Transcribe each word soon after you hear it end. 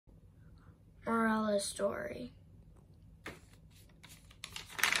a story.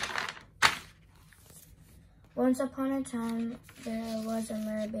 Once upon a time, there was a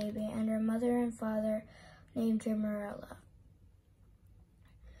mer baby, and her mother and father named her Merella.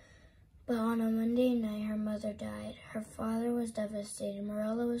 But on a Monday night, her mother died. Her father was devastated.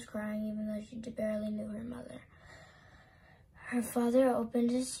 Merella was crying even though she barely knew her mother. Her father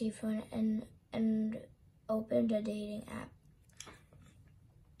opened his phone and opened a dating app.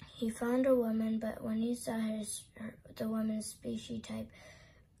 He found a woman, but when he saw the woman's species type,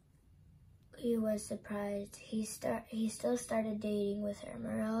 he was surprised. He still started dating with her.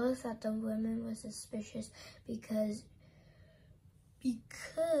 Merella thought the woman was suspicious because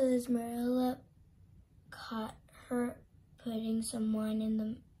Merella caught her putting some wine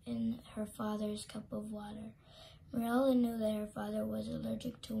in her father's cup of water. Merella knew that her father was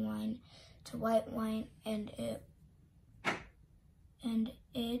allergic to white wine, and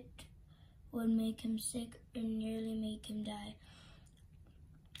it would make him sick and nearly make him die.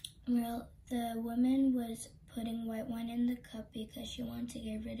 The woman was putting white wine in the cup because she wanted to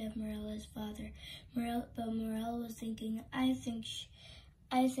get rid of Morella's father. But Merella was thinking, I think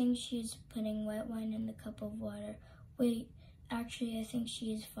she's putting white wine in the cup of water. Wait, actually, I think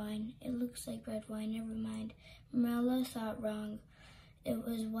she is fine. It looks like red wine. Never mind. Merella thought wrong. It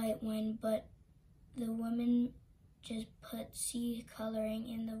was white wine, but the woman just put sea coloring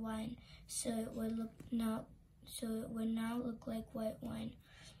in the wine, so it would not look like white wine.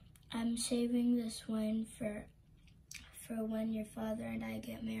 I'm saving this wine for when your father and I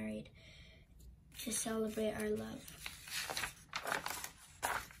get married, to celebrate our love.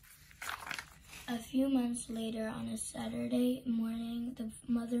 A few months later, on a Saturday morning, the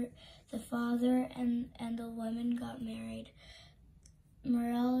father and the woman got married.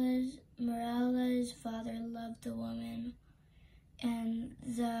 Morella's father loved the woman, and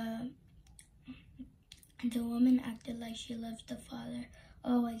the woman acted like she loved the father.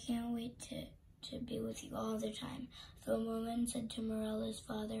 Oh, I can't wait to be with you all the time, the woman said to Morella's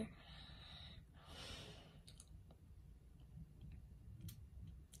father.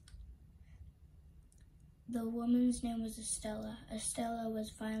 The woman's name was Estella. Estella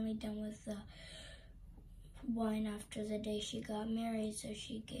was finally done with the wine after the day she got married, so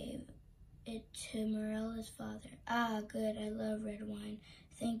she gave it to Morella's father. Ah, good, I love red wine.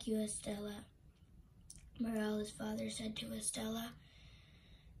 Thank you, Estella, Morella's father said to Estella.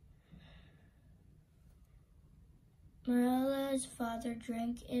 Morella's father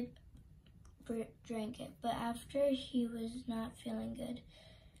drank it, but after he was not feeling good.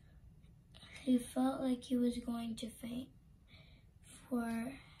 He felt like he was going to faint.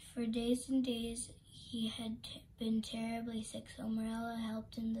 For days and days, he had been terribly sick, so Merella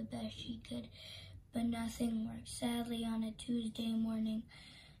helped him the best she could, but nothing worked. Sadly, on a Tuesday morning,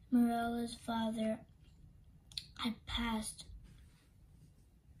 Morella's father had passed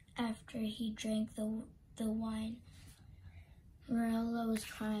after he drank the wine. Merella was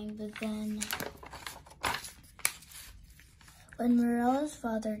crying, but then when Morella's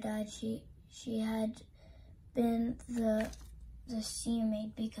father died, she had been the sea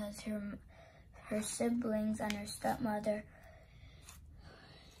maid because her siblings and her stepmother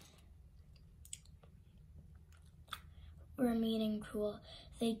were mean and cruel.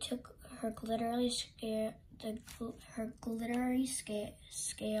 They took her glittery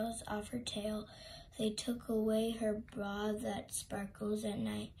scales off her tail. They took away her bra that sparkles at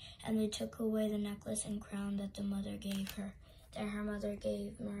night, and they took away the necklace and crown that her mother gave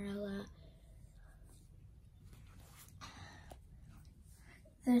Merella.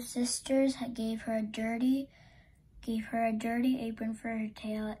 The sisters gave her a dirty apron for her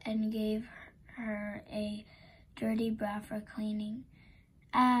tail and gave her a dirty bra for cleaning.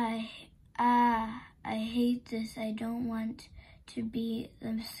 I hate this. I don't want to be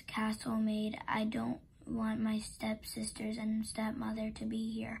the castle maid. I don't want my stepsisters and stepmother to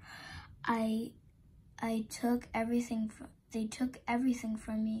be here. They took everything from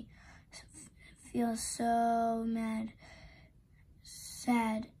me. Feel so mad,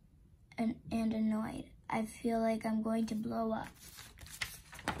 sad, and annoyed. I feel like I'm going to blow up.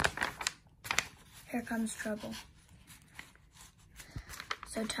 Here comes trouble.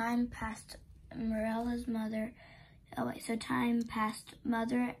 So time passed.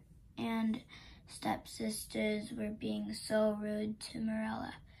 Mother and stepsisters were being so rude to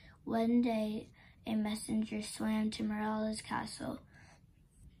Merella. One day, a messenger swam to Morella's castle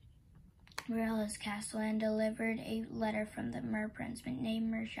and delivered a letter from the mer prince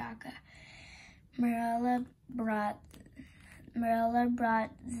named Mershaka. Merella brought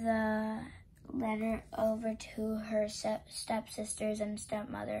the letter over to her stepsisters and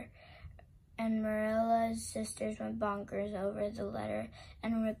stepmother, Merella's sisters went bonkers over the letter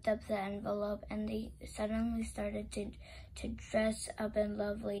and ripped up the envelope, and they suddenly started to dress up in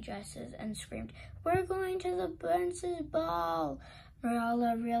lovely dresses and screamed, "We're going to the prince's ball!"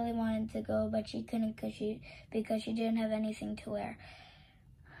 Merella really wanted to go, but she couldn't because she didn't have anything to wear.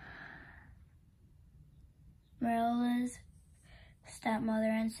 Merella's stepmother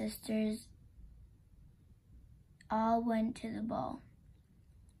and sisters all went to the ball.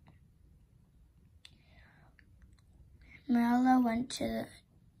 Merella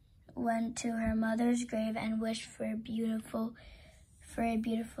went to her mother's grave and wished for beautiful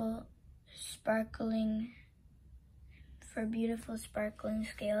sparkling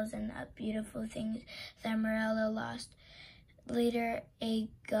scales and beautiful things that Merella lost. Later, a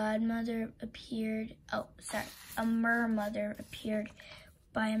mer mother appeared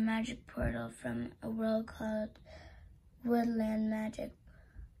by a magic portal from a world called Woodland Magic.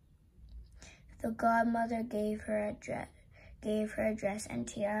 The godmother gave her a dress and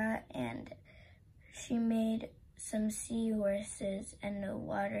tiara, and she made some seahorses and a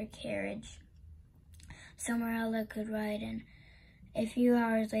water carriage so Merella could ride in. A few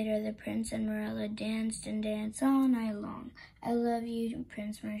hours later, the prince and Merella danced and danced all night long. "I love you,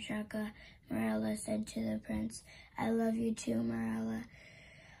 Prince Mershaka," Merella said to the prince. "I love you too, Merella,"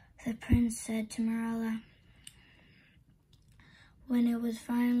 the prince said to Merella. When it was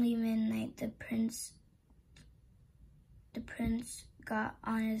finally midnight, the prince got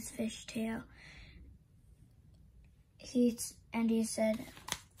on his fishtail. He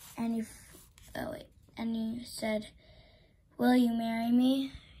said, "Will you marry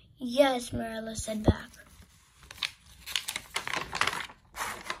me?" "Yes," Merella said back.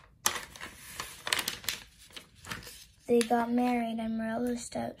 They got married, and Merella's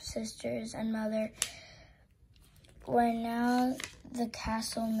stepsisters and mother were now the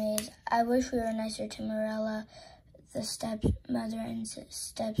castle maids. "I wish we were nicer to Merella," the stepmother and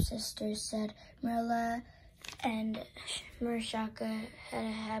stepsisters said. Merella and Mershaka had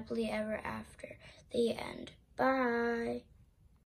a happily ever after. The end. Bye.